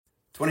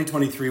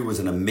2023 was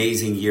an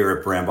amazing year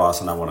at Brand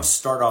Boss, and I want to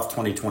start off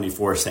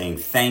 2024 saying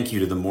thank you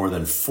to the more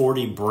than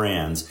 40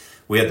 brands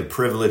we had the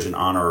privilege and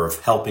honor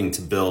of helping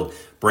to build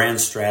brand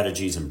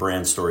strategies and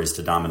brand stories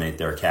to dominate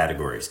their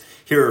categories.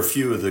 Here are a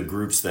few of the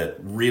groups that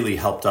really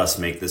helped us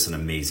make this an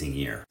amazing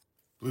year.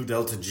 Blue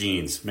Delta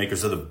Jeans,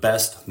 makers of the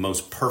best,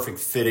 most perfect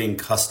fitting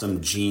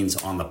custom jeans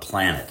on the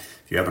planet.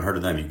 If you haven't heard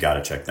of them, you've got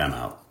to check them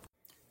out.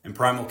 And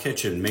Primal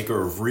Kitchen,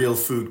 maker of real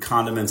food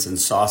condiments and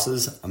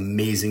sauces,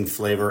 amazing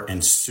flavor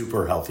and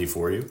super healthy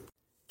for you.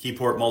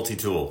 Keyport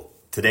Multi-Tool,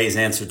 today's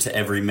answer to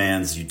every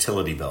man's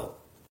utility belt.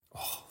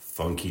 Oh,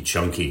 Funky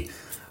Chunky.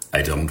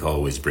 I don't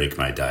always break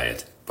my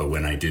diet, but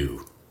when I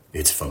do,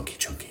 it's funky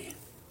chunky.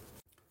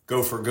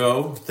 Go for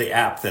Go, the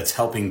app that's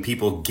helping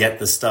people get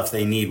the stuff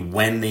they need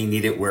when they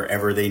need it,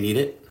 wherever they need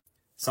it.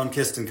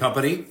 Sunkist &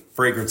 Company,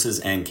 fragrances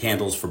and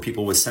candles for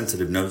people with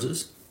sensitive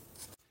noses.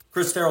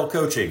 Chris Terrell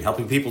Coaching,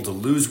 helping people to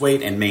lose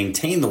weight and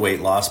maintain the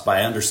weight loss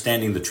by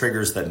understanding the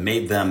triggers that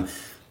made them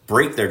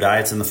break their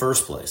diets in the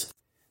first place.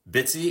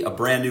 Bitsy, a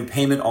brand new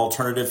payment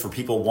alternative for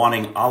people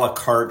wanting a la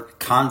carte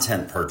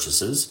content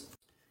purchases.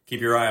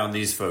 Keep your eye on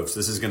these folks.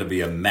 This is going to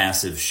be a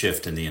massive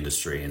shift in the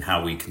industry and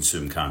how we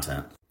consume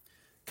content.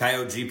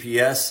 Coyote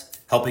GPS,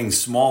 helping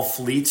small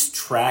fleets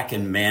track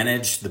and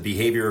manage the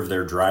behavior of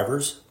their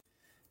drivers.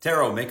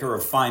 Taro, maker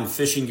of fine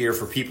fishing gear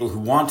for people who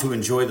want to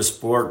enjoy the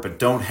sport but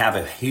don't have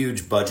a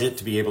huge budget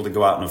to be able to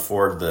go out and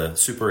afford the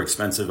super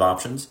expensive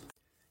options.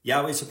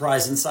 Yowie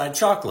Surprise Inside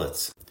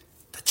Chocolates.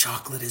 The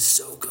chocolate is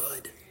so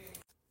good.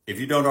 If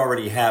you don't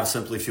already have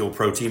Simply Fuel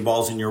protein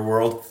balls in your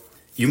world,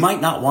 you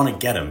might not want to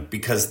get them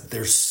because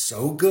they're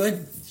so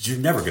good, you're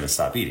never going to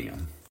stop eating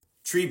them.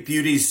 Treat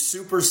Beauty's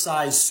super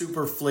size,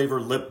 super flavor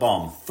lip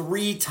balm,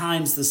 3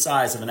 times the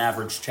size of an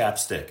average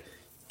chapstick.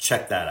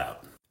 Check that out.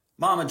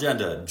 Mom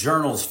Agenda,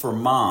 journals for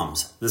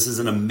moms. This is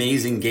an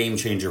amazing game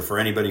changer for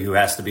anybody who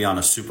has to be on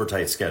a super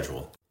tight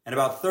schedule. And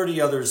about 30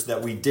 others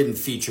that we didn't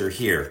feature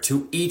here.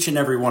 To each and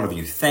every one of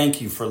you, thank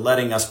you for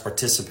letting us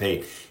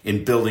participate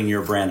in building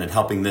your brand and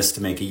helping this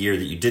to make a year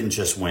that you didn't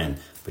just win,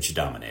 but you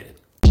dominated.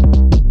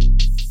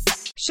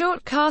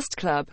 Shortcast Club.